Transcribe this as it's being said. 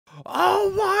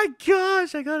Oh my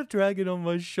gosh, I got a dragon on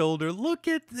my shoulder. Look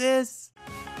at this.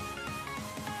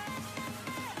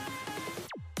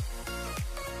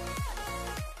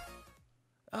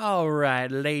 All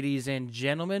right, ladies and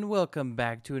gentlemen, welcome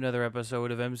back to another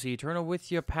episode of MC Eternal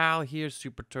with your pal here,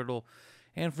 Superturtle.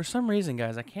 And for some reason,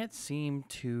 guys, I can't seem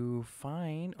to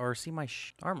find or see my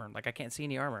armor. Like, I can't see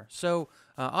any armor. So,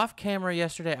 off camera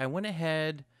yesterday, I went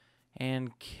ahead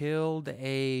and killed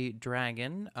a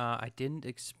dragon. I didn't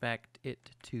expect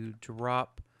it to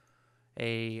drop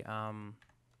an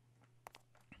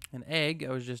egg.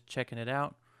 I was just checking it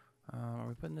out. Are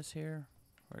we putting this here?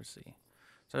 Let's see.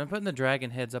 So I'm putting the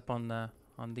dragon heads up on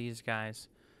these guys,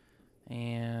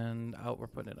 and we're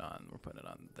putting it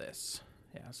on this.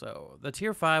 Yeah. So the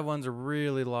tier 5 ones are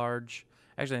really large.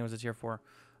 Actually, I think it was a tier 4.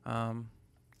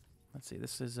 Let's see.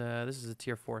 This is a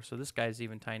tier 4. So this guy's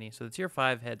even tiny. So the tier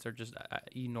 5 heads are just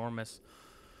enormous.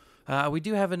 We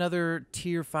do have another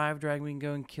tier 5 dragon we can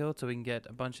go and kill, so we can get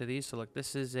a bunch of these. So look,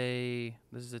 this is a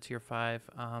tier 5.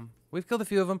 We've killed a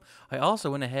few of them. I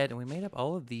also went ahead and we made up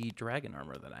all of the dragon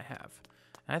armor that I have.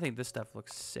 I think this stuff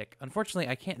looks sick. Unfortunately,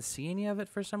 I can't see any of it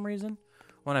for some reason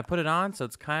when I put it on, so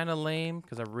it's kind of lame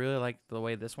because I really like the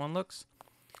way this one looks.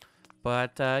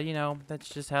 But, you know, that's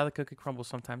just how the cookie crumbles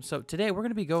sometimes. So today we're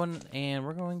going to be going and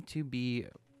we're going to be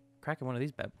cracking one of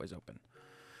these bad boys open.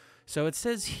 So it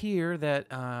says here that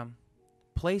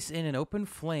place in an open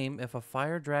flame if a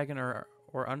fire dragon or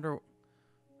underwater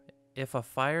if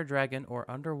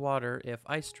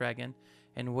ice dragon,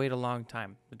 and wait a long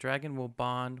time. The dragon will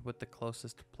bond with the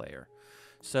closest player.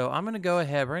 So I'm going to go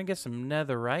ahead. We're going to get some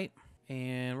netherite,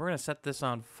 and we're going to set this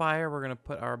on fire. We're going to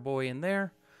put our boy in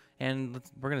there, and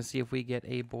we're going to see if we get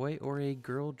a boy or a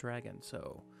girl dragon.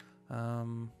 So,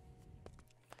 let's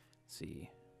see.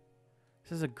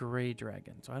 This is a gray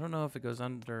dragon, so I don't know if it goes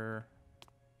under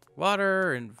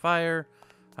water and fire.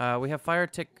 We have fire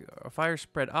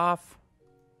spread off.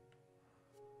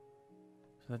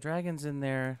 The dragon's in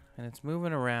there, and it's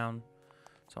moving around.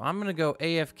 So I'm going to go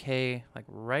AFK, like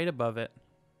right above it,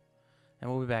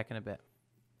 and we'll be back in a bit.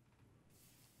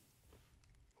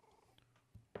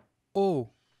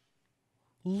 Oh,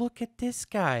 look at this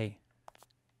guy.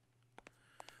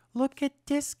 Look at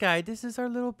this guy. This is our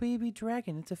little baby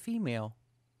dragon. It's a female.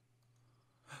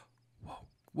 Whoa,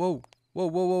 whoa, whoa,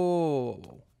 whoa, whoa, whoa,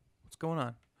 whoa. What's going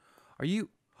on? Are you...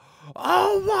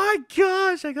 Oh my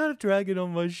gosh, I got a dragon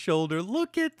on my shoulder.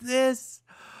 Look at this.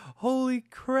 Holy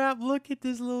crap, look at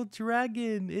this little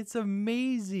dragon. It's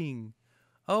amazing.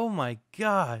 Oh my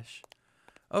gosh.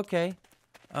 Okay.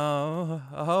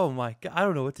 Oh my god, I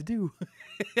don't know what to do.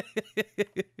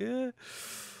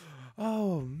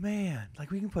 Oh man,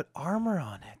 like we can put armor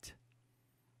on it.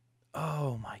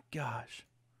 Oh my gosh.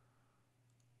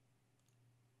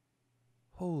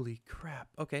 Holy crap.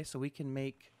 Okay, so we can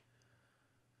make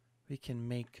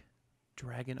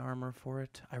dragon armor for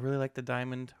it. I really like the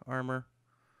diamond armor.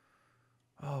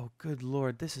 Oh, good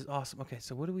lord, this is awesome. Okay,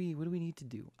 so what do we need to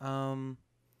do?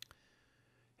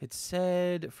 It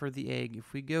said for the egg,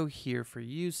 if we go here for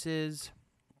uses,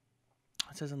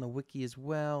 it says on the wiki as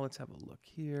well. Let's have a look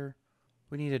here.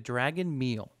 We need a dragon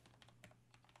meal.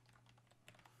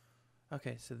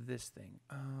 Okay, so this thing.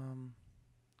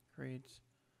 Creates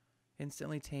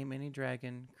instantly tame any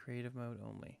dragon, creative mode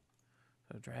only.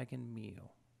 So dragon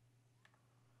meal.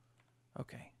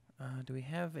 Okay. Do we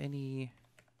have any?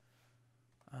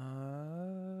 We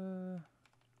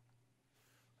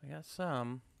got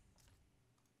some.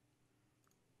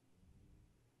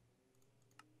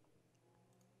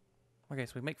 Okay,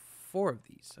 so we make 4 of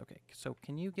these. Okay, so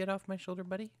can you get off my shoulder,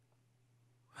 buddy?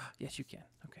 Yes, you can.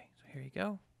 Okay, so here you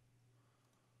go.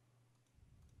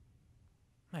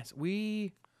 Nice.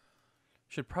 We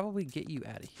should probably get you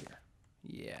out of here.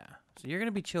 Yeah. So you're going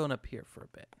to be chilling up here for a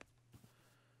bit.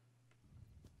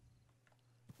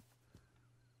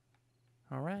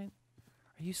 All right.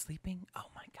 Are you sleeping? Oh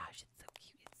my gosh, it's so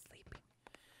cute. It's sleeping.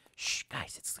 Shh,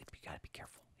 guys, it's sleeping. You got to be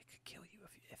careful. It could kill you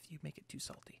if you make it too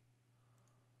salty.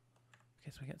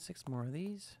 Okay, so we got 6 more of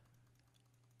these.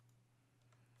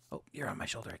 Oh, you're on my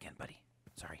shoulder again, buddy.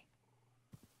 Sorry.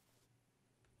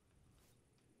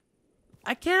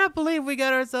 I cannot believe we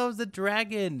got ourselves a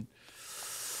dragon.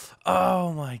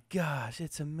 Oh my gosh,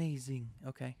 it's amazing.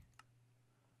 Okay.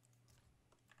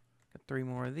 Got 3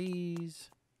 more of these.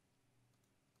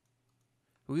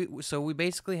 So we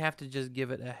basically have to just give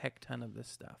it a heck ton of this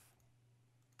stuff.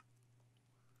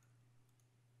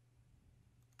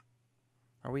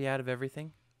 Are we out of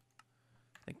everything?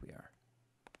 I think we are.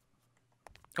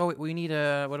 Oh, wait, we need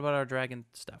what about our dragon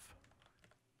stuff?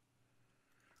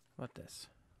 What about this?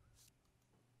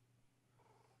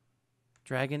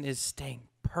 Dragon is staying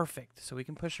Perfect. So we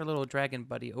can push our little dragon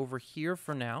buddy over here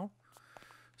for now.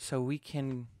 So we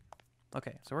can...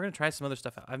 Okay, so we're going to try some other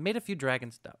stuff out. I've made a few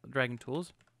dragon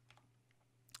tools.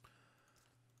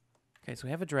 Okay, so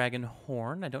we have a dragon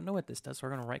horn. I don't know what this does, so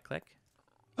we're going to right-click.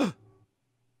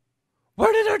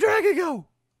 Where did our dragon go?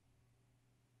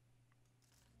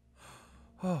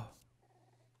 Oh.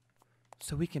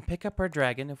 So we can pick up our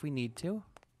dragon if we need to.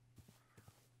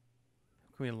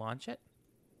 Can we launch it?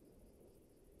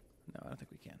 No, I don't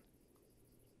think we can.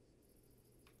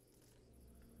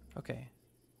 Okay.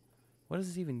 What is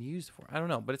this even used for? I don't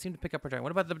know, but it seemed to pick up our dragon.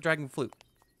 What about the dragon flute?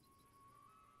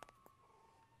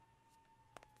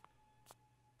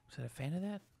 Was that a fan of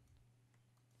that?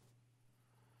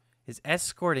 Is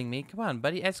escorting me? Come on,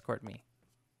 buddy, escort me.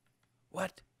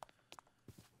 What?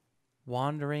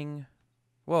 Wandering.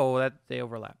 Whoa, that they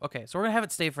overlap. Okay, so we're gonna have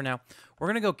it stay for now. We're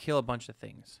gonna go kill a bunch of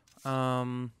things.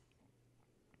 And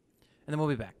then we'll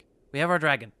be back. We have our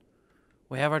dragon.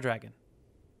 We have our dragon.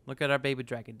 Look at our baby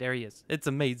dragon. There he is. It's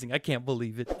amazing. I can't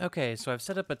believe it. Okay, so I've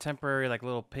set up a temporary like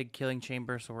little pig killing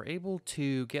chamber, so we're able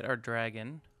to get our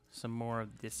dragon some more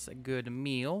of this good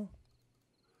meal.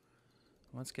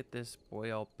 Let's get this boy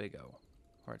all big-o.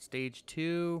 We're at stage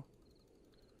 2.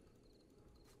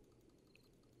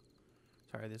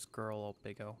 Sorry, this girl all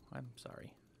big-o. I'm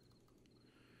sorry.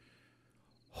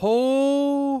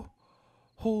 Holy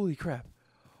crap.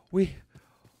 We've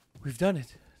done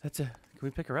it. That's a... Can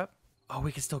we pick her up? Oh,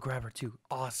 we can still grab her too.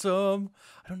 Awesome.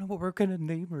 I don't know what we're gonna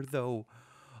name her though.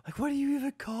 Like, what do you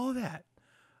even call that?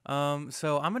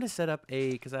 So I'm gonna set up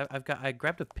a... Because I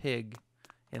grabbed a pig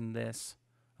in this.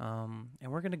 And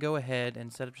we're gonna go ahead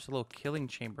and set up just a little killing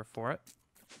chamber for it.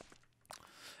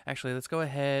 Actually, let's go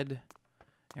ahead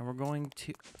and we're gonna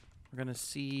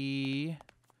see.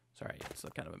 Sorry, it's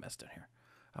kind of a mess down here.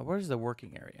 Where's the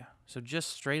working area? So just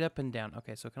straight up and down.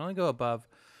 Okay, so it can only go above.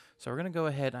 So we're gonna go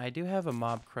ahead. I do have a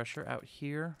mob crusher out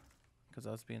here because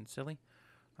I was being silly.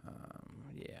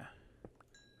 Yeah.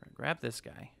 We're gonna grab this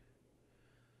guy.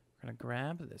 We're gonna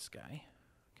grab this guy.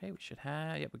 Okay, we should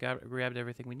have. Yep, we grabbed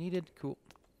everything we needed. Cool.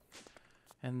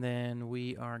 And then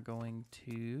we are going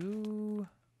to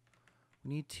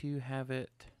need to have it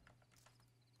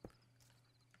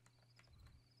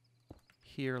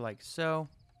here like so.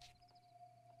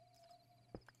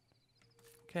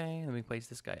 Okay, and then we place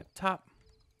this guy up top.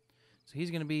 So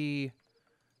he's going to be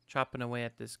chopping away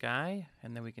at this guy,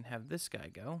 and then we can have this guy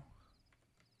go.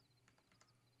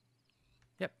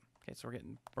 Yep. Okay, so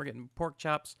we're getting pork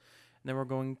chops, and then we're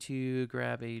going to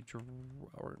grab a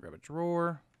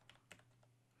drawer.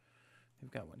 We've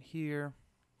got one here.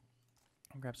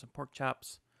 I'll grab some pork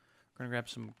chops. We're going to grab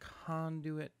some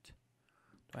conduit.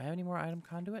 Do I have any more item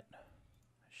conduit? I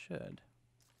should.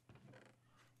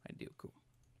 I do. Cool.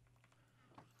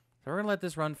 So we're going to let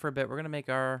this run for a bit. We're going to make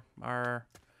our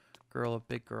girl a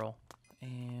big girl.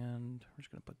 And we're just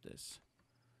going to put this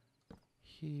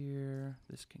here.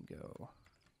 This can go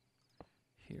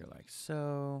here like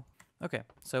so. Okay,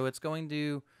 so it's going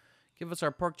to give us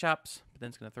our pork chops, but then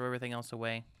it's going to throw everything else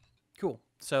away. Cool.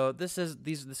 So this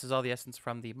is all the essence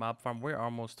from the mob farm. We're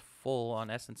almost full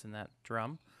on essence in that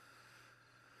drum.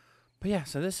 But yeah,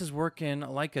 so this is working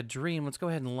like a dream. Let's go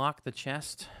ahead and lock the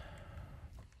chest.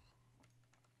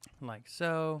 Like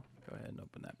so. Go ahead and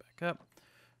open that back up.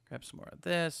 Grab some more of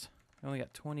this. I only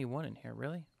got 21 in here,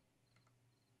 really?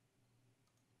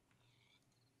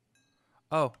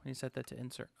 Oh, you set that to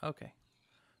insert. Okay.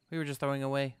 We were just throwing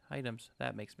away items.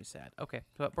 That makes me sad. Okay,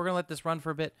 so we're going to let this run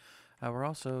for a bit. We're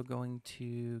also going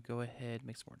to go ahead and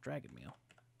make some more dragon meal.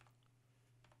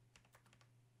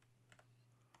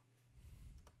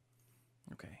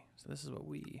 Okay, so this is what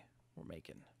we were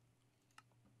making.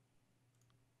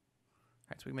 All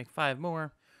right, so we can make 5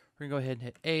 more. We're going to go ahead and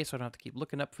hit A so I don't have to keep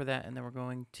looking up for that. And then we're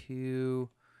going to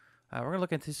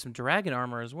look into some dragon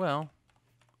armor as well.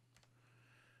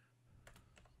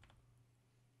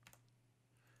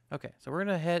 Okay, so we're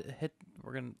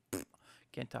going to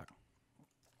can't talk.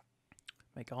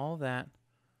 Make all of that.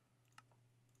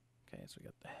 Okay, so we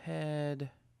got the head.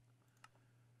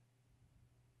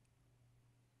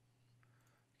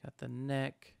 Got the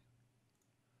neck.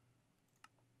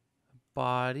 The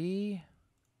body.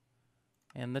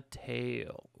 And the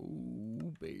tail.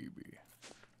 Ooh, baby.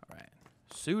 All right,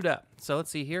 suit up. So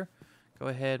let's see here. Go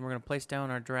ahead, we're going to place down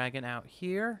our dragon out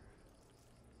here.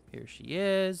 Here she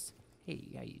is. Hey,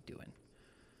 how you doing?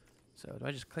 So do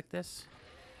I just click this?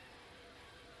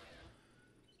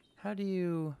 How do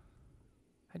you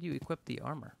equip the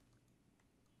armor?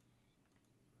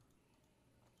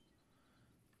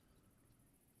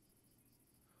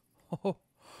 Oh,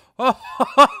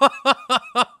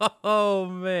 oh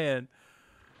man.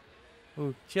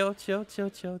 Ooh, chill, chill, chill,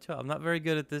 chill, chill. I'm not very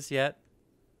good at this yet.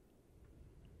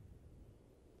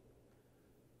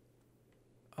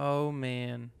 Oh,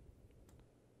 man.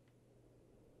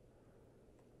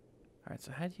 All right,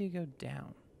 so how do you go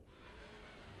down?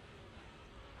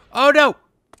 Oh, no!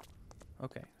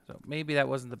 Okay, so maybe that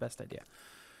wasn't the best idea.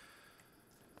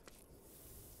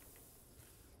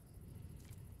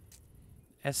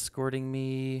 Escorting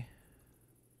me.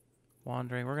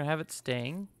 Wandering. We're going to have it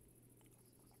staying.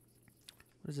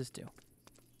 What does this do?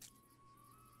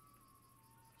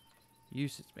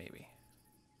 Usage, maybe.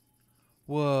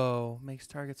 Whoa. Makes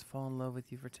targets fall in love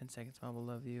with you for 10 seconds while will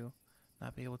love you.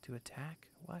 Not be able to attack?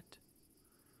 What?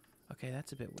 Okay,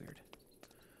 that's a bit weird.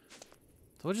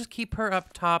 So we'll just keep her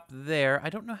up top there. I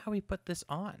don't know how we put this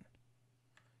on.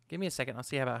 Give me a second. I'll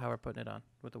see about how we're putting it on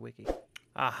with the wiki.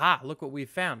 Aha! Look what we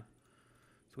found.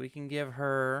 So we can give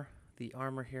her the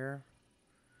armor here.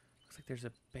 Looks like there's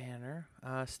a banner.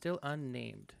 Still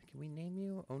unnamed. Can we name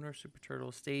you? Owner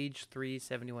Superturtle, stage 3,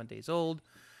 71 days old.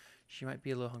 She might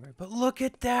be a little hungry. But look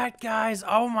at that, guys.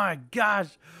 Oh my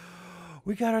gosh.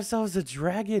 We got ourselves a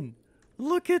dragon.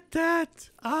 Look at that.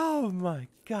 Oh my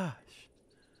gosh.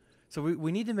 So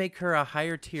we need to make her a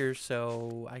higher tier,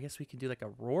 so I guess we can do like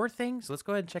a roar thing. So let's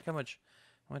go ahead and check how much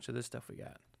of this stuff we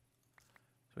got.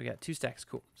 So we got 2 stacks.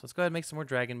 Cool. So let's go ahead and make some more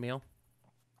dragon meal.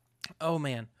 Oh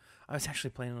man. I was actually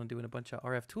planning on doing a bunch of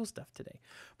RF tool stuff today,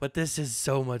 but this is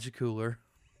so much cooler.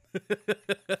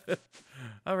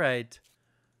 All right.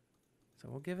 So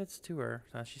we'll give it to her.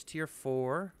 She's tier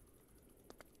 4.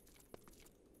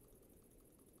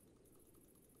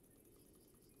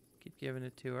 Keep giving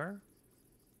it to her.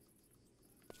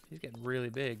 She's getting really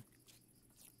big.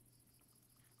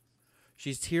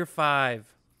 She's tier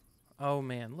 5. Oh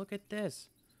man, look at this.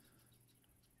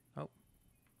 Oh.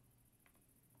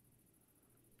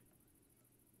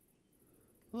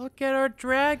 Look at our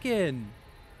dragon.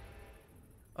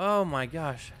 Oh my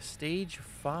gosh, stage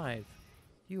 5.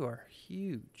 You are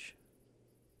huge.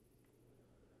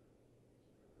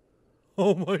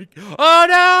 Oh my god. Oh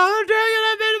no, dragon,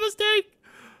 I made a mistake.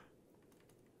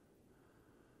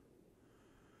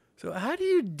 So how do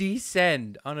you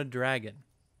descend on a dragon?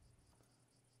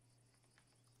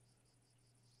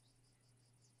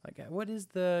 Like, what is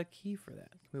the key for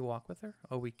that? Can we walk with her?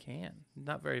 Oh, we can.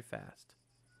 Not very fast.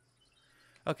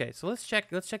 Okay, so let's check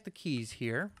the keys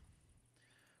here.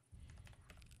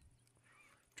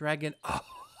 Dragon. Oh.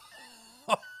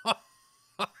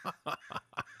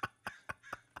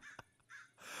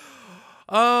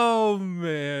 Oh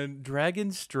man,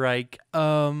 Dragon Strike.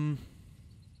 What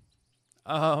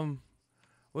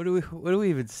do we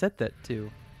even set that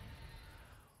to?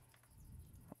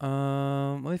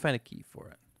 Let me find a key for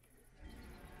it.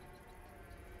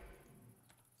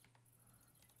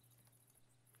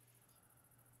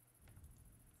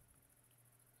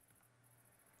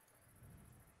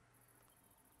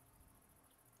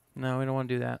 No, we don't want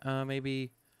to do that.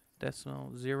 Maybe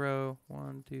decimal 0,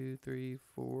 1, 2, 3,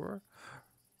 4.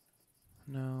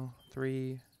 No,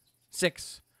 3,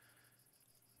 6.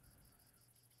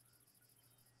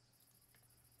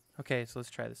 Okay, so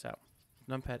let's try this out.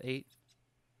 Numpad 8.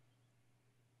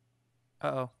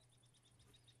 Uh-oh.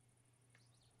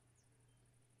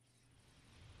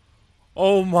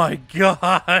 Oh my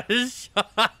gosh!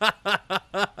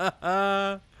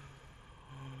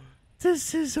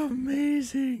 This is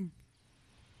amazing!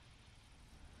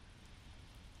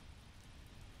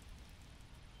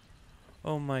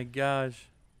 Oh my gosh.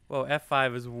 Whoa,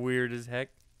 F5 is weird as heck.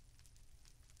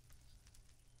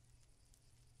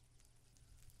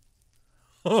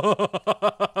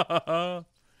 Oh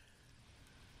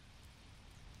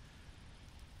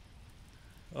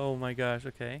my gosh,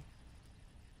 okay.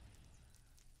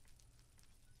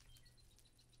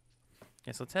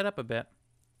 Yeah, so let's head up a bit.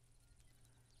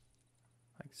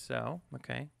 Like so,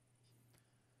 okay.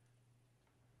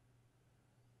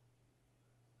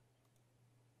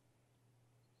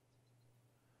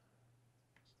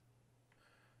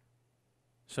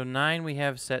 So 9 we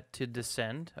have set to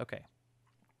descend. Okay.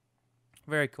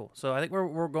 Very cool. So I think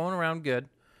we're going around good.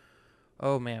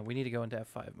 Oh man, we need to go into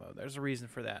F5 mode. There's a reason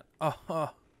for that. Oh.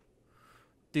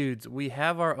 Dudes, we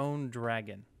have our own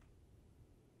dragon.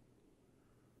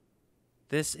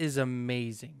 This is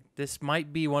amazing. This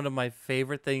might be one of my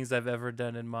favorite things I've ever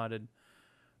done in modded.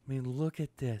 I mean, look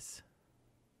at this.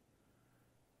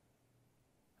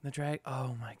 The drag.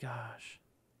 Oh my gosh.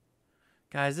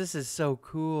 Guys, this is so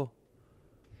cool.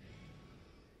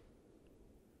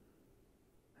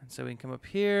 And so we can come up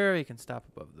here. We can stop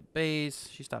above the base.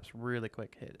 She stops really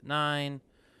quick. Hit at 9.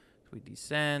 So we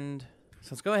descend. So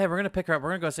let's go ahead. We're going to pick her up.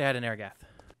 We're going to go say hi to Nergath.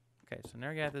 Okay, so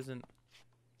Nergath isn't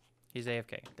He's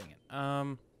AFK. Dang it.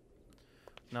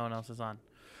 No one else is on.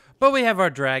 But we have our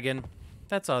dragon.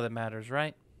 That's all that matters,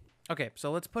 right? Okay,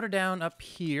 so let's put her down up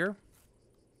here.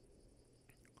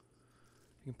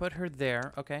 You can put her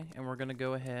there. Okay, and we're going to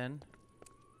go ahead. Do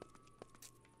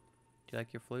you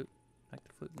like your flute? Like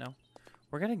the flute? No.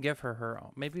 We're going to give her her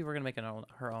own. Maybe we're going to make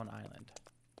her own island.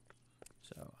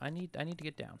 So I need to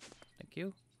get down. Thank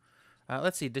you.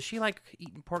 Let's see. Does she like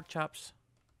eating pork chops?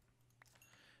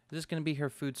 Is this going to be her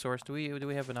food source? Do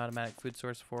we have an automatic food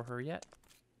source for her yet?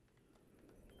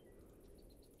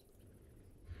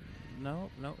 No,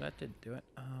 that didn't do it.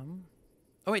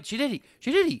 Oh wait, she did eat.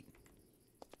 She did eat.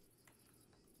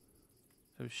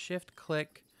 So shift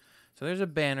click. So there's a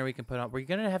banner we can put on. We're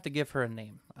gonna have to give her a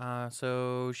name.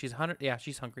 So she's hungry. Yeah,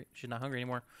 she's hungry. She's not hungry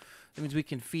anymore. That means we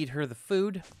can feed her the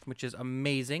food, which is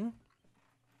amazing.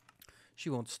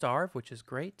 She won't starve, which is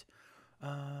great.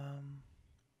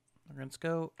 Let's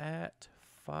go at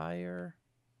fire.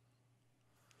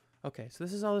 Okay, so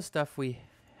this is all the stuff we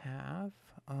have.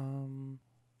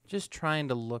 Just trying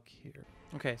to look here.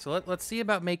 Okay, so let's see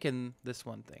about making this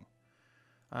one thing.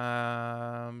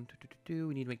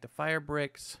 We need to make the fire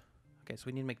bricks. Okay, so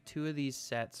we need to make 2 of these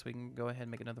sets. We can go ahead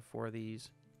and make another 4 of these.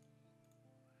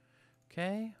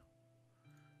 Okay.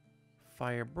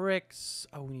 Fire bricks.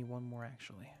 Oh, we need 1 more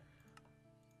actually.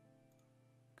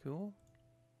 Cool.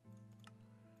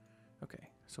 Okay,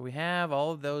 so we have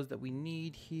all of those that we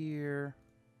need here.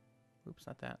 Oops,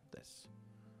 not that. This.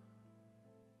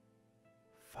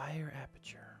 Fire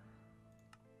aperture.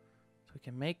 So we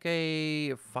can make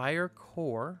a fire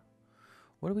core.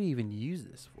 What do we even use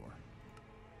this for?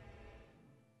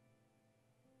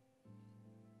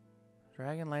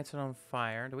 Dragon lights it on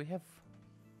fire. Do we have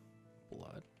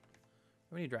blood?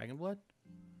 Do we need dragon blood?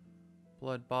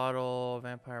 Blood bottle,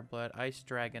 vampire blood, ice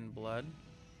dragon blood.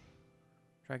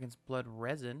 Dragon's blood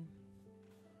resin.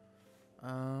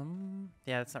 Yeah,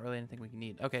 that's not really anything we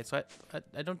need. Okay, so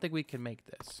I don't think we can make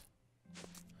this.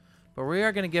 But we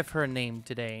are going to give her a name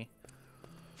today.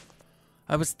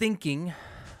 I was thinking,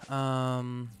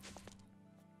 we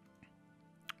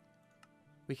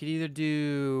could either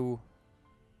do...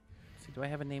 Let's see, do I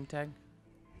have a name tag?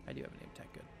 I do have a name tag,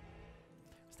 good.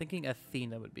 I was thinking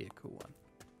Athena would be a cool one.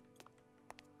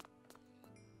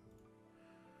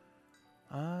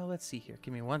 Let's see here.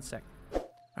 Give me 1 sec.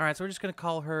 Alright, so we're just going to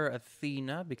call her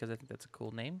Athena because I think that's a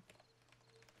cool name.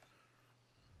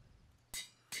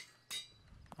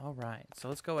 Alright, so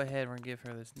let's go ahead. We're going to give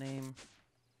her this name.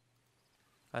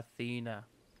 Athena.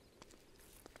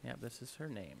 Yep, this is her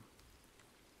name.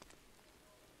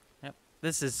 Yep,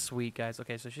 this is sweet, guys.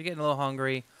 Okay, so she's getting a little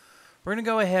hungry. We're going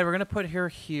to go ahead. We're going to put her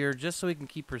here just so we can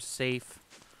keep her safe.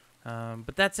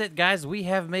 But that's it, guys. We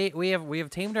have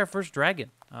tamed our first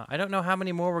dragon. I don't know how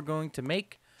many more we're going to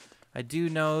make. I do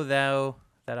know, though,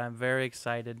 that I'm very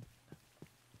excited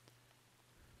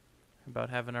about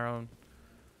having our own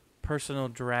personal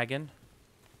dragon.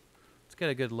 Let's get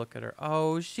a good look at her.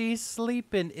 Oh, she's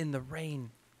sleeping in the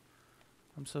rain.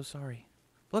 I'm so sorry.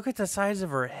 Look at the size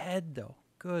of her head, though.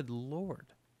 Good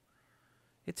Lord.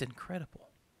 It's incredible.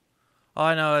 All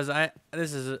I know is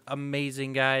this is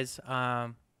amazing, guys.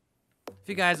 If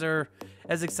you guys are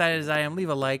as excited as I am, leave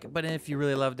a like. But if you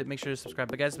really loved it, make sure to subscribe.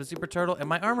 But guys, it's been Superturtle, and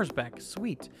my armor's back.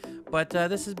 Sweet. But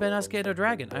this has been us getting a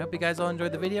dragon. I hope you guys all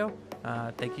enjoyed the video.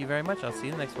 Thank you very much. I'll see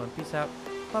you in the next one. Peace out.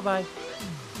 Bye-bye.